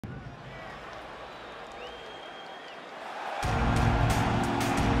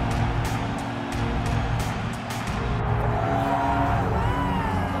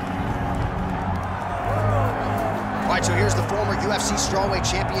right, so here's the former UFC strawweight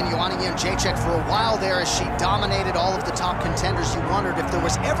champion, Joanna Jedrzejczyk. For a while there, as she dominated all of the top contenders, you wondered if there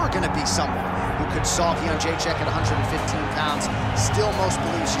was ever going to be someone who could solve Jedrzejczyk at 115 pounds. Still, most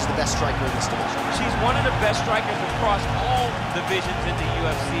believe she's the best striker in this division. She's one of the best strikers across all divisions in the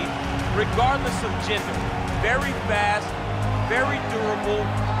UFC, regardless of gender. Very fast, very durable,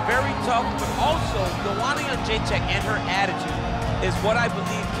 very tough, but also Joanna Jedrzejczyk and her attitude is what I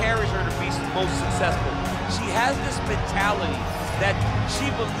believe carries her to be most successful. She has this mentality that she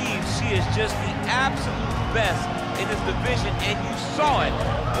believes she is just the absolute best in this division, and you saw it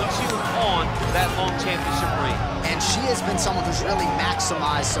when she was on that long championship reign. And she has been someone who's really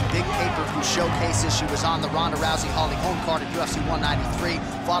maximized some big pay-per-view showcases. She was on the Ronda Rousey Holly Holm card at UFC 193,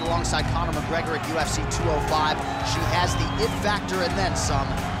 fought alongside Conor McGregor at UFC 205. She has the it factor and then some.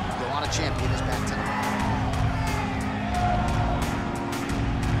 Joanna champion is back tonight.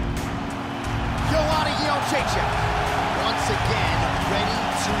 Joanna Jedrzejczyk, once again, ready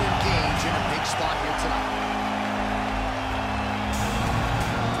to engage in a big spot here tonight.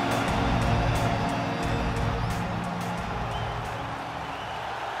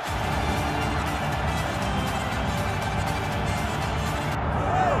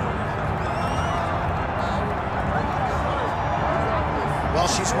 Well,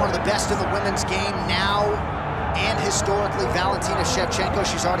 she's one of the best in the women's game now, and historically, Valentina Shevchenko.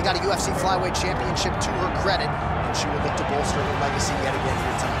 She's already got a UFC flyweight championship to her credit, and she will look to bolster her legacy yet again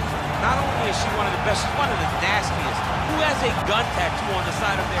here tonight. Not only is she one of the best, she's one of the nastiest. Who has a gun tattoo on the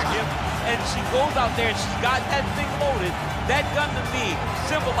side of their hip, and she goes out there and she's got that thing loaded. That gun, to me,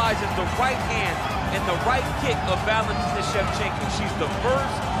 symbolizes the right hand and the right kick of Valentina Shevchenko. She's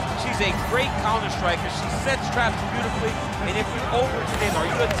diverse. She's a great counter striker. She sets traps beautifully, and if you overextend or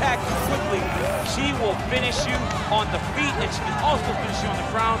you attack too quickly, she will finish you on the feet, and she can also finish you on the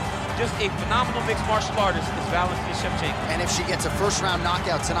ground. Just a phenomenal mixed martial artist is Valentina Shevchenko. And if she gets a first-round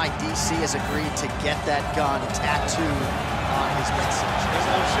knockout tonight, DC has agreed to get that gun tattooed on his midsection. It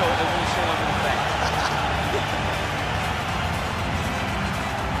won't show under the back.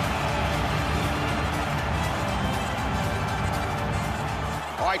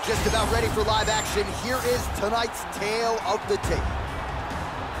 All right, just about ready for live action. Here is tonight's tale of the tape.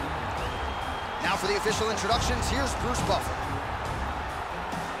 Now for the official introductions, here's Bruce Buffer.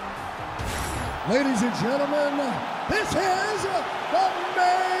 Ladies and gentlemen, this is the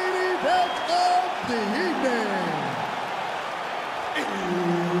main event of the evening.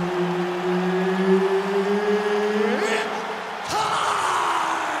 It's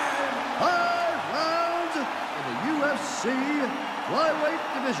time! 5 rounds in the UFC flyweight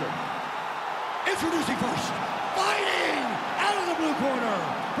division. Introducing first, fighting out of the blue corner,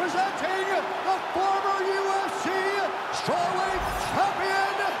 presenting the former UFC strawweight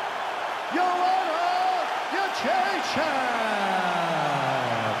champion, Joanna Jedrzejczyk.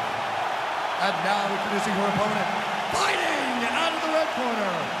 And now introducing her opponent, fighting out of the red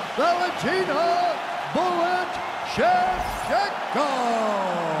corner, Valentina Bullet Shevchenko.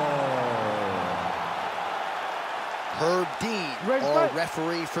 Herb Dean, our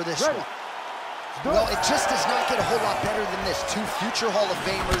referee for this one. Well, it just does not get a whole lot better than this. Two future Hall of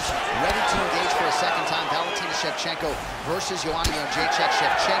Famers ready to engage for a second time. Valentina Shevchenko versus Joanna Jedrzejczyk.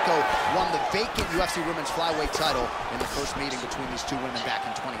 Shevchenko won the vacant UFC Women's Flyweight title in the first meeting between these two women back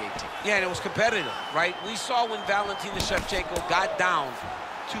in 2018. Yeah, and it was competitive, right? We saw when Valentina Shevchenko got down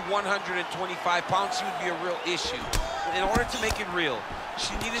to 125 pounds, she would be a real issue. In order to make it real,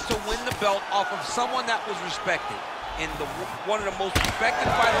 she needed to win the belt off of someone that was respected. And one of the most respected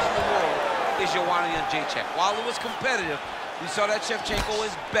fighters in the world is Joanna Jedrzejczyk. While it was competitive, we saw that Shevchenko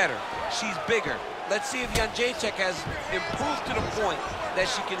is better. She's bigger. Let's see if Jedrzejczyk has improved to the point that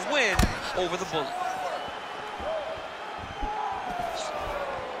she can win over the Bullet.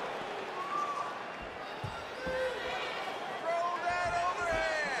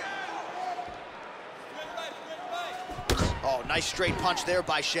 Oh, nice straight punch there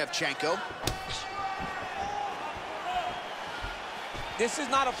by Shevchenko. This is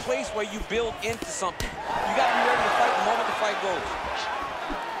not a place where you build into something. You got to be ready to fight the moment the fight goes.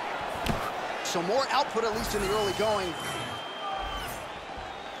 So more output, at least in the early going.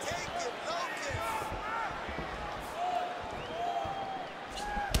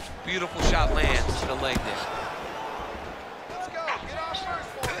 Beautiful shot lands to the leg there. Let's go. Get our first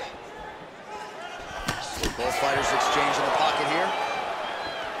one. Both fighters exchange in the pocket here.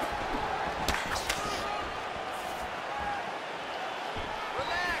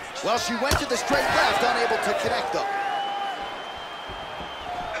 Well, she went to the straight left, unable to connect though.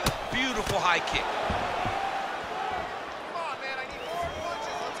 Beautiful high kick. Come on, man. I need more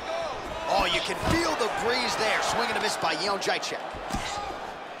punches. Let's go. Oh, you You can feel the breeze there. Swing and a miss by Jedrzejczyk.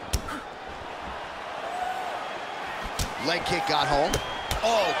 Leg kick got home.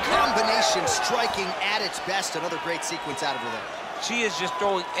 Oh, combination striking at its best. Another great sequence out of her there. She is just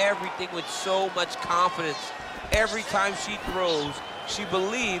throwing everything with so much confidence. Every time she throws, she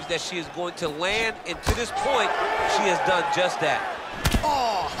believes that she is going to land, and to this point, she has done just that.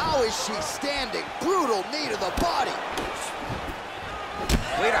 Oh, how is she standing? Brutal knee to the body.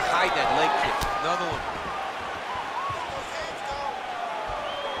 Way to hide that leg kick. Another one.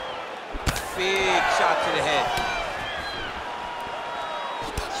 Big shot to the head.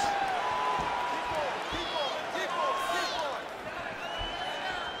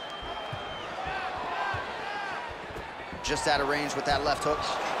 Just out of range with that left hook.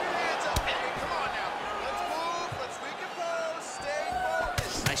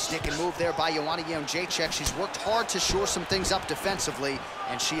 Nice stick and move there by Joanna Jedrzejczyk. She's worked hard to shore some things up defensively,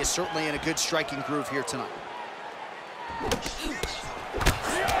 and she is certainly in a good striking groove here tonight. So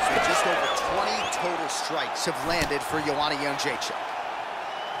just over 20 total strikes have landed for Joanna Jedrzejczyk.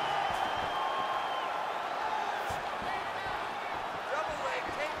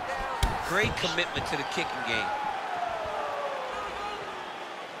 Great commitment to the kicking game.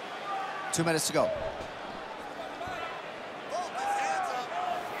 2 minutes to go.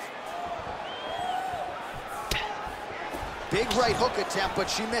 Big right hook attempt, but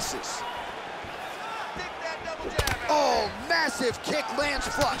she misses. Oh, massive kick lands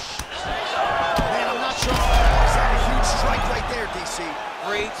flush. Man, I'm not sure. Is that a huge strike right there, DC?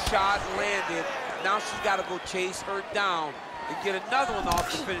 Great shot landed. Now she's got to go chase her down and get another one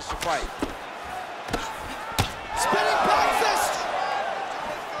off to finish the fight. Spinning back fist.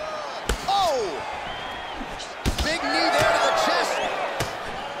 Oh! Big knee there to the chest.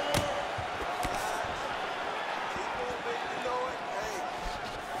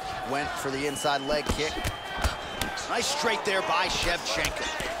 Went for the inside leg kick. Nice straight there by Shevchenko.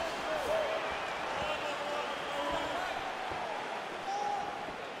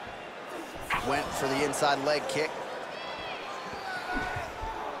 Went for the inside leg kick.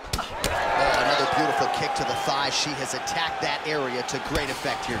 Another beautiful kick to the thigh. She has attacked that area to great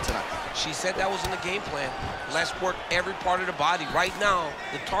effect here tonight. She said that was in the game plan. Let's work every part of the body. Right now,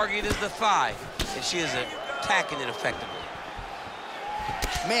 the target is the thigh, and she is attacking it effectively.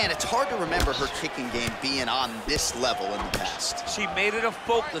 Man, it's hard to remember her kicking game being on this level in the past. She made it a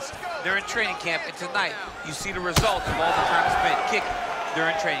focus during training camp, and tonight, you see the result of all the time spent kicking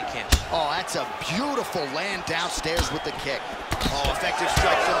during training camp. Oh, that's a beautiful land downstairs with the kick. Oh, effective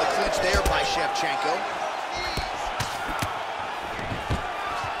strike from the clinch there by Shevchenko.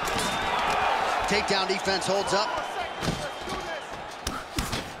 Takedown defense holds up.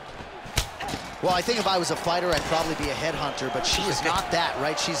 Well, I think if I was a fighter, I'd probably be a headhunter, but she is not that,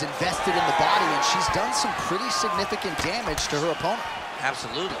 right? She's invested in the body, and she's done some pretty significant damage to her opponent.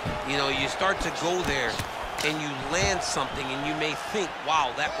 Absolutely. You know, you start to go there, and you land something, and you may think,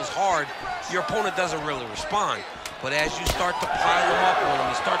 wow, that was hard. Your opponent doesn't really respond. But as you start to pile them up on them,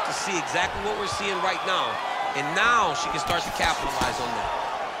 you start to see exactly what we're seeing right now. And now she can start to capitalize on that.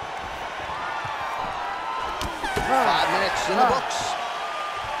 5 minutes in the books.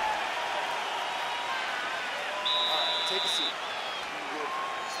 Take a seat. You look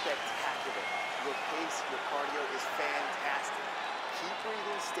spectacular. Your pace, your cardio is fantastic. Keep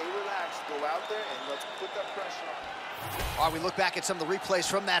breathing, stay relaxed, go out there, and let's put that pressure on. All right, we look back at some of the replays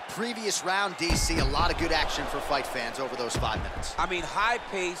from that previous round, DC. A lot of good action for fight fans over those 5 minutes. I mean, high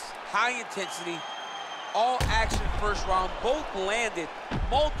pace, high intensity, all action first round. Both landed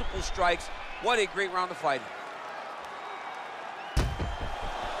multiple strikes. What a great round of fighting.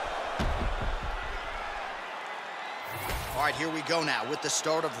 All right, here we go now with the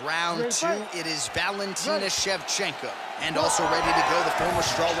start of round 2. It is Valentina Shevchenko. And also ready to go, the former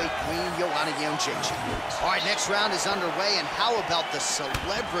strawweight queen, Joanna Jedrzejczyk. All right, next round is underway, and how about the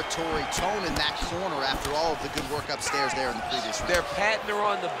celebratory tone in that corner after all of the good work upstairs there in the previous round? They're patting her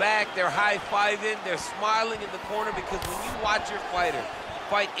on the back, they're high-fiving, they're smiling in the corner, because when you watch your fighter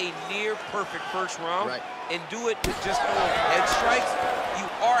fight a near-perfect first round and do it with just throwing head strikes, you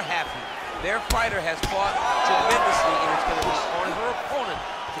are happy. Their fighter has fought tremendously, and it's going to be on her opponent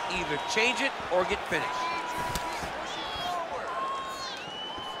to either change it or get finished.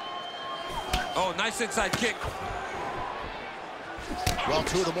 Oh, nice inside kick. Well,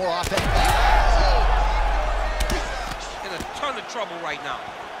 two of the more offensive. In a ton of trouble right now.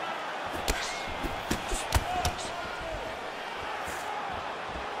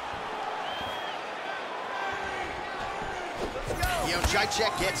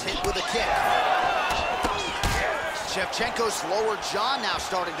 Jedrzejczyk gets hit with a kick. Shevchenko's lower jaw now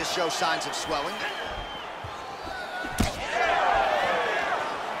starting to show signs of swelling.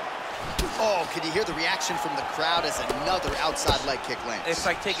 Oh, can you hear the reaction from the crowd as another outside leg kick lands? It's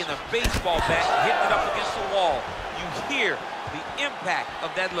like taking a baseball bat and hitting it up against the wall. You hear the impact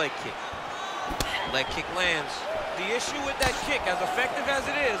of that leg kick. Leg kick lands. The issue with that kick, as effective as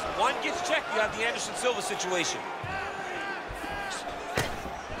it is, one gets checked, you have the Anderson Silva situation.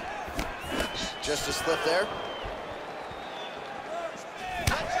 Just a slip there.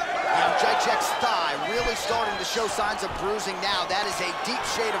 Jedrzejczyk's thigh really starting to show signs of bruising now. That is a deep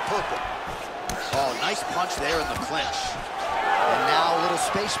shade of purple. Oh, nice punch there in the clinch. And now a little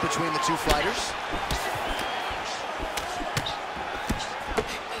space between the two fighters.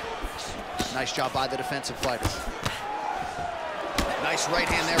 Nice job by the defensive fighter. Nice right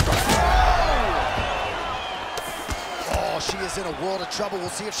hand there from... Oh, she is in a world of trouble. We'll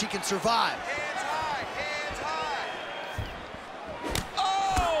see if she can survive. Hands high, hands high.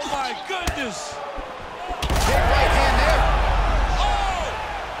 Oh, my goodness! Big right hand there.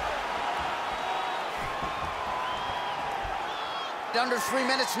 Under 3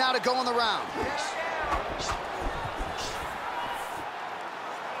 minutes now to go in the round.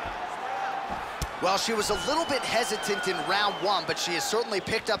 Well, she was a little bit hesitant in round one, but she has certainly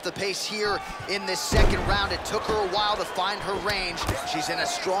picked up the pace here in this second round. It took her a while to find her range. She's in a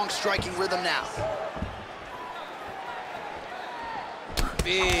strong striking rhythm now.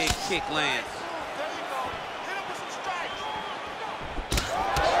 Big kick lands.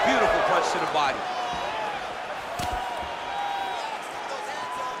 Beautiful punch to the body.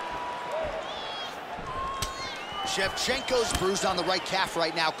 Shevchenko's bruised on the right calf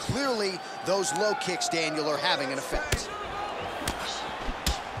right now. Clearly, those low kicks, Daniel, are having an effect.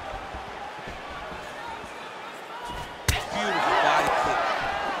 Beautiful body kick.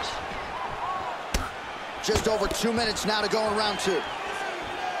 Just over 2 minutes now to go in round two.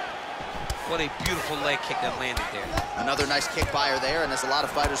 What a beautiful leg kick that landed there. Another nice kick by her there, and as a lot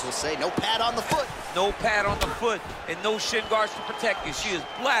of fighters will say, no pad on the foot. No pad on the foot and no shin guards to protect you. She is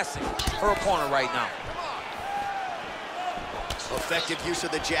blasting her opponent right now. Effective use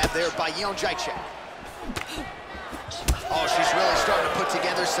of the jab there by Jedrzejczyk. Oh, she's really starting to put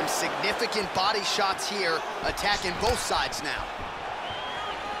together some significant body shots here, attacking both sides now.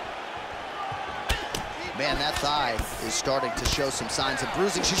 Man, that thigh is starting to show some signs of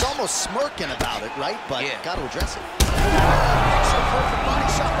bruising. She's almost smirking about it, right? But yeah, got to address it. Picture perfect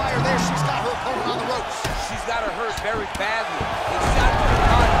body shot by her there. She's got her opponent on the ropes. She's got her hurt very badly. A shot to the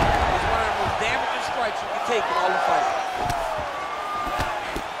body is one of the most damaging strikes you can take in all the fight.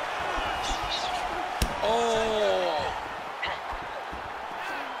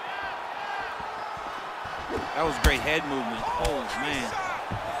 That was great head movement. Oh, man.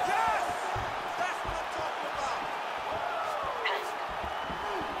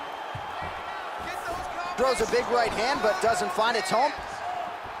 Throws a big right hand, but doesn't find its home.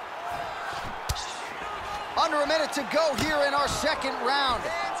 Under a minute to go here in our second round.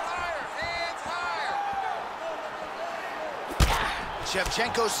 Hands higher, hands higher.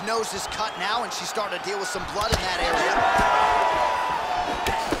 Shevchenko's nose is cut now, and she's starting to deal with some blood in that area.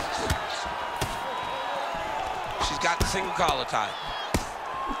 She's got the single collar tie.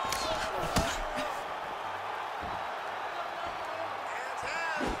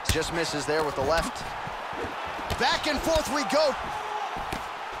 Just misses there with the left. Back and forth we go.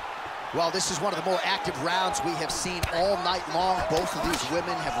 Well, this is one of the more active rounds we have seen all night long. Both of these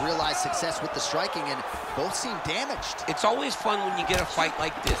women have realized success with the striking, and both seem damaged. It's always fun when you get a fight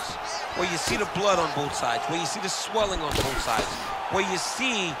like this, where you see the blood on both sides, where you see the swelling on both sides, where you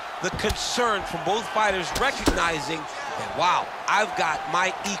see the concern from both fighters recognizing that, wow, I've got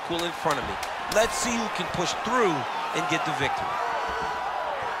my equal in front of me. Let's see who can push through and get the victory.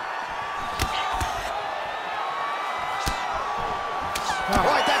 All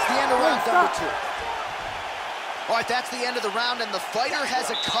right, that's the end of round number two. All right, that's the end of the round, and the fighter has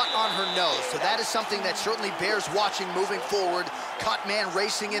a cut on her nose, so that is something that certainly bears watching moving forward. Cut man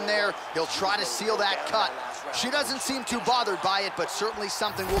racing in there. He'll try to seal that cut. She doesn't seem too bothered by it, but certainly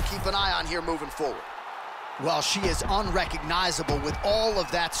something we'll keep an eye on here moving forward. Well, she is unrecognizable with all of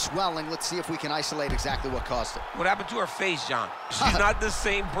that swelling. Let's see if we can isolate exactly what caused it. What happened to her face, John? She's not the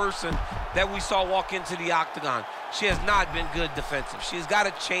same person that we saw walk into the octagon. She has not been good defensive. She's got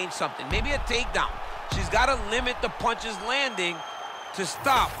to change something, maybe a takedown. She's got to limit the punches landing to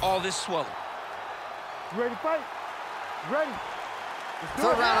stop all this swelling. You ready to fight? Ready.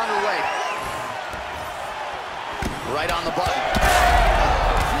 Third round underway. Right on the button.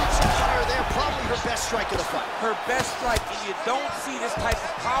 Huge fire there, probably her best strike of the fight. Her best strike, and you don't see this type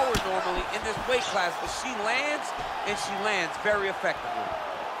of power normally in this weight class, but she lands, and she lands very effectively.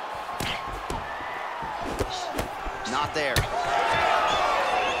 Not there.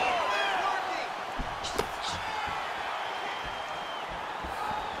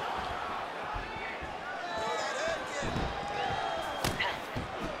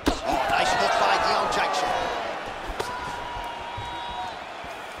 Oh, nice hook by Jedrzejczyk.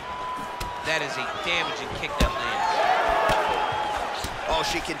 That is a damaging kick that lands. Oh,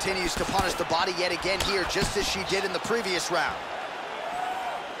 she continues to punish the body yet again here, just as she did in the previous round.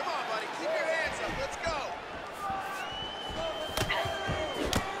 Come on, buddy. Keep your hands up. Let's go.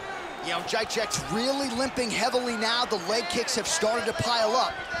 Jedrzejczyk's really limping heavily now. The leg kicks have started to pile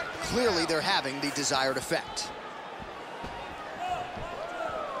up. Clearly, they're having the desired effect.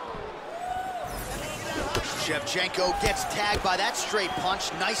 Shevchenko gets tagged by that straight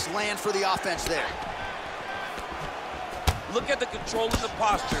punch. Nice land for the offense there. Look at the control in the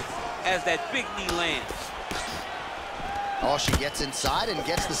posture as that big knee lands. Oh, she gets inside and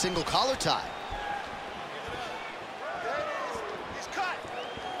gets the single collar tie. He's cut.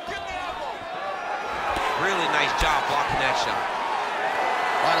 Get the elbow. Really nice job blocking that shot.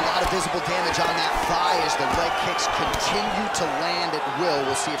 All right, a lot of visible damage on that thigh as the leg kicks continue to land at will.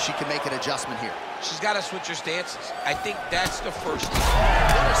 We'll see if she can make an adjustment here. She's got to switch her stances. I think that's the first step.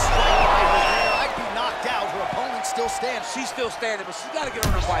 What a strike by her there. I'd be knocked out. Her opponent still stands. She's still standing, but she's got to get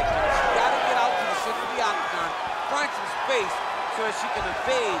on her bike. She's got to get out to the center of the octagon, find some space so that she can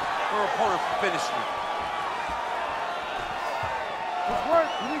evade her opponent from finishing it.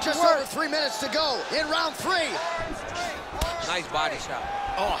 Just over 3 minutes to go in round 3. Nice body shot.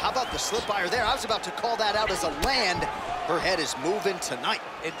 Oh, how about the slip by her there? I was about to call that out as a land. Her head is moving tonight.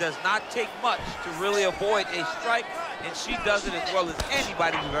 It does not take much to really avoid a strike, and she does it as well as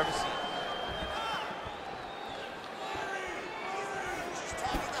anybody we've ever seen.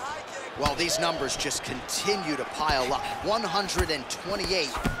 Well, these numbers just continue to pile up. 128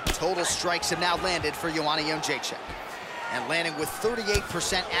 total strikes have now landed for Joanna Jedrzejczyk. And landing with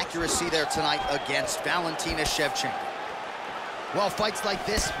 38% accuracy there tonight against Valentina Shevchenko. Well, fights like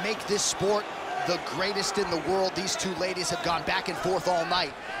this make this sport the greatest in the world. These two ladies have gone back and forth all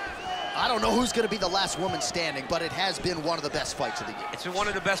night. I don't know who's going to be the last woman standing, but it has been one of the best fights of the year. It's been one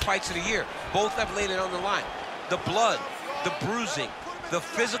of the best fights of the year. Both have laid it on the line. The blood, the bruising, the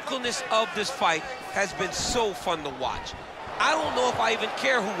physicalness of this fight has been so fun to watch. I don't know if I even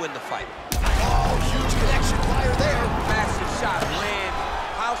care who wins the fight. Oh, huge connection fire there. Massive shot lands.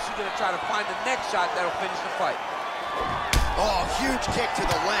 How's she going to try to find the next shot that'll finish the fight? Oh, huge kick to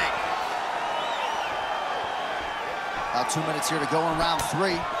the leg. About 2 minutes here to go in round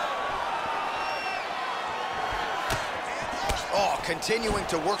 3. Oh, continuing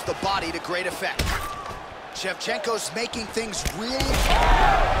to work the body to great effect. Shevchenko's making things really... She's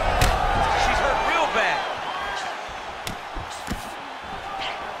hurt real bad.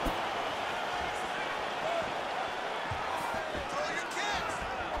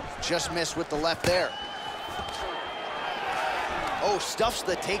 Just missed with the left there. Oh, stuffs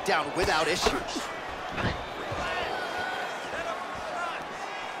the takedown without issues.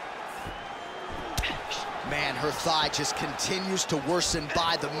 Man, her thigh just continues to worsen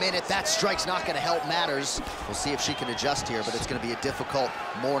by the minute. That strike's not going to help matters. We'll see if she can adjust here, but it's going to be a difficult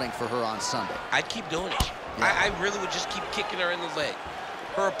morning for her on Sunday. I'd keep doing it. Yeah. I really would just keep kicking her in the leg.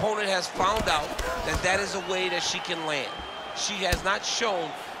 Her opponent has found out that that is a way that she can land. She has not shown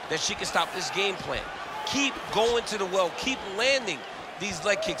that she can stop this game plan. Keep going to the well. Keep landing these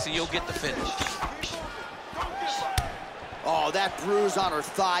leg kicks, and you'll get the finish. Oh, that bruise on her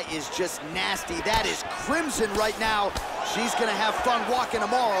thigh is just nasty. That is crimson right now. She's gonna have fun walking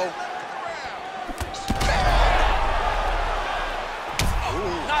tomorrow.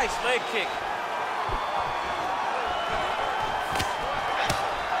 Oh, nice leg kick.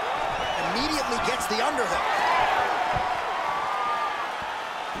 Immediately gets the underhook.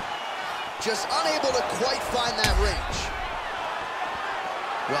 Just unable to quite find that range.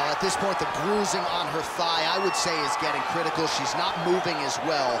 Well, at this point, the bruising on her thigh, I would say, is getting critical. She's not moving as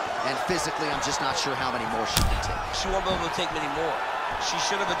well, and physically, I'm just not sure how many more she can take. She won't be able to take many more. She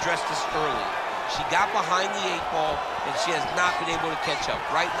should have addressed this early. She got behind the 8-ball, and she has not been able to catch up.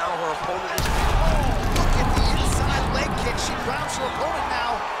 Right now, her opponent is... Look at the inside leg kick. She grounds her opponent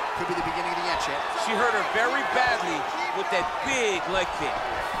now. Could be the beginning of the end, champ. She hurt her very badly with that big leg kick.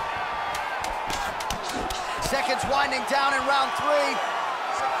 Seconds winding down in round 3.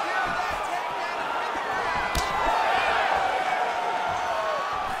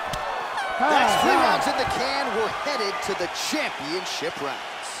 That's 3 rounds in the can. We're headed to the championship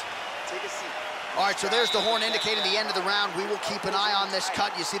rounds. Take a seat. All right, so there's the horn indicating the end of the round. We will keep an eye on this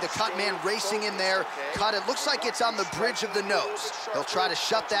cut. You see the cut man racing in there. Cut, it looks like it's on the bridge of the nose. He'll try to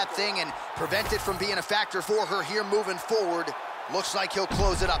shut that thing and prevent it from being a factor for her here moving forward. Looks like he'll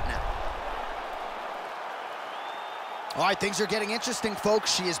close it up now. All right, things are getting interesting,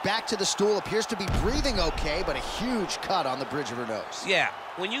 folks. She is back to the stool, appears to be breathing okay, but a huge cut on the bridge of her nose. Yeah,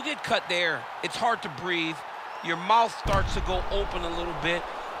 when you get cut there, it's hard to breathe. Your mouth starts to go open a little bit,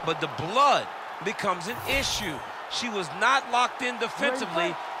 but the blood becomes an issue. She was not locked in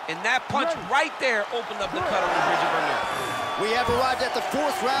defensively, and that punch right there opened up the cut on the bridge of her nose. We have arrived at the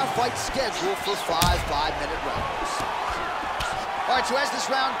 4th round fight scheduled for 5 5-minute rounds. All right, so as this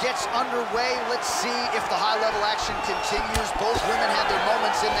round gets underway, let's see if the high-level action continues. Both women had their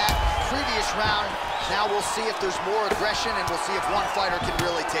moments in that previous round. Now we'll see if there's more aggression, and we'll see if one fighter can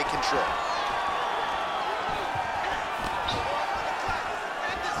really take control.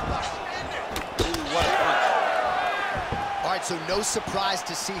 What a punch. All right, so no surprise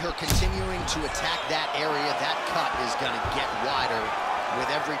to see her continuing to attack that area. That cut is going to get wider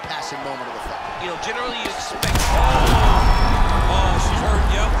with every passing moment of the fight. You know, generally you expect... Oh, she's hurt,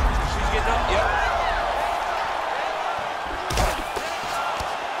 yep. She's getting up, yep.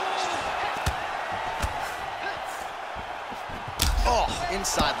 Oh,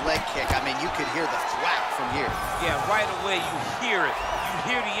 inside leg kick. I mean, you could hear the thwack from here. Yeah, right away you hear it.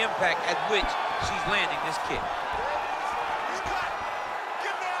 You hear the impact at which she's landing this kick.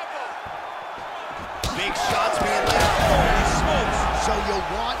 Big shots being laid out. Holy smokes. So you'll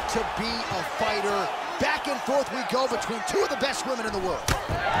want to be a fighter. Back and forth we go between two of the best women in the world.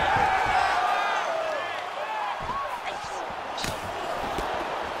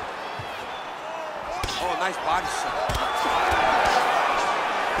 Oh, nice body shot.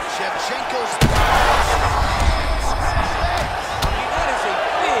 Shevchenko's... I mean, that is a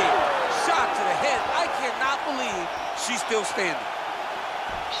big shot to the head. I cannot believe she's still standing.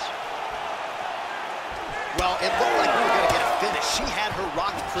 Well, it looked like we were going to get a finish. She had her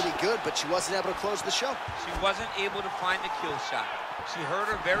rocked pretty good, but she wasn't able to close the show. She wasn't able to find the kill shot. She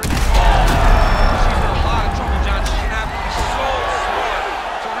hurt her very small. She's in a lot of trouble, John. She's going to have to be so smart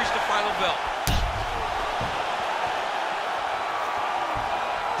to reach the final belt.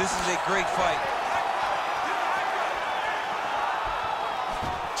 This is a great fight.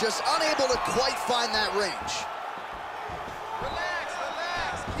 Just unable to quite find that range. Relax,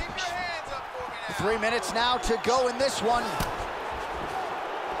 relax. Keep your hands up for me now. 3 minutes now to go in this one.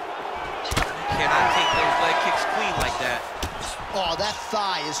 You cannot take those leg kicks clean like that. Oh, that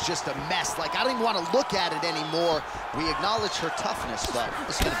thigh is just a mess. Like, I don't even want to look at it anymore. We acknowledge her toughness, but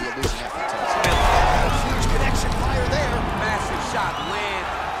it's going to be a losing effort tonight. Huge connection fire there. Massive shot, land.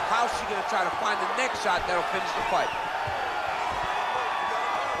 How's she going to try to find the next shot that'll finish the fight?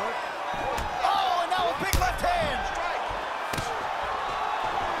 Oh, and now a big left hand.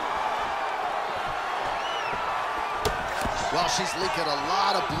 Well, she's leaking a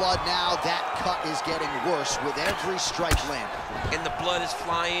lot of blood now. That cut is getting worse with every strike landed. And the blood is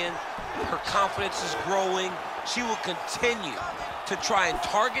flying. Her confidence is growing. She will continue to try and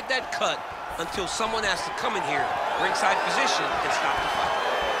target that cut until someone has to come in here, ringside position, and stop the fight.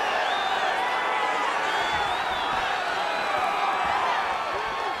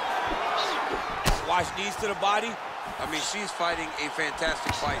 Watch knees to the body. I mean, she's fighting a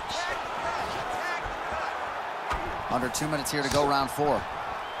fantastic fight. Under 2 minutes here to go, round 4.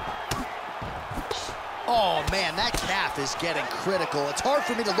 Oh, man, that calf is getting critical. It's hard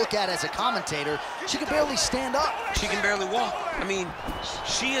for me to look at as a commentator. She can barely stand up. She can barely walk. I mean,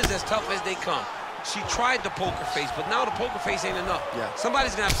 she is as tough as they come. She tried the poker face, but now the poker face ain't enough. Yeah.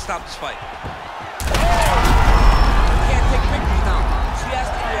 Somebody's gonna have to stop this fight. She can't take pictures now. She has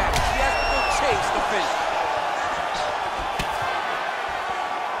to react. She has to go chase the finish.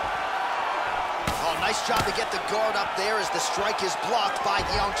 Oh, nice job to get the guard up there as the strike is blocked by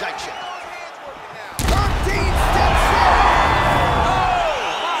Jedrzejczyk. 13 steps in. Oh,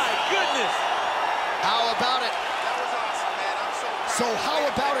 my goodness. How about it? That was awesome, man. I'm so So how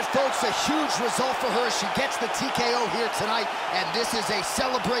about it, folks? A huge result for her. She gets the TKO here tonight, and this is a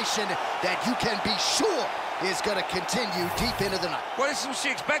celebration that you can be sure is going to continue deep into the night. What is she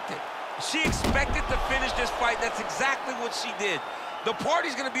expected? She expected to finish this fight. That's exactly what she did. The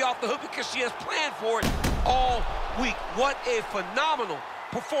party's going to be off the hook because she has planned for it all week. What a phenomenal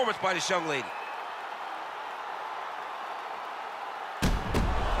performance by this young lady.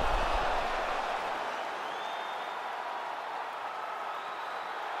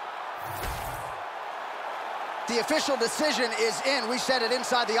 The official decision is in. We said it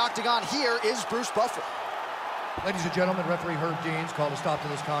inside the octagon. Here is Bruce Buffer. Ladies and gentlemen, referee Herb Deans called a stop to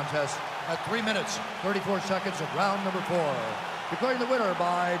this contest at 3 minutes, 34 seconds of round number 4. Declaring the winner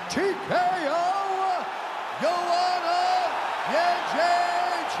by TKO, Joanna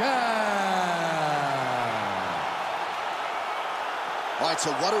Jedrzejczyk. All right,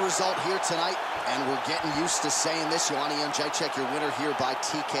 so what a result here tonight, and we're getting used to saying this. Joanna Jedrzejczyk, your winner here by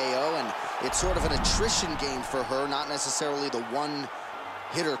TKO, and it's sort of an attrition game for her, not necessarily the one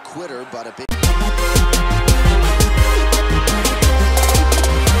hitter quitter, but a big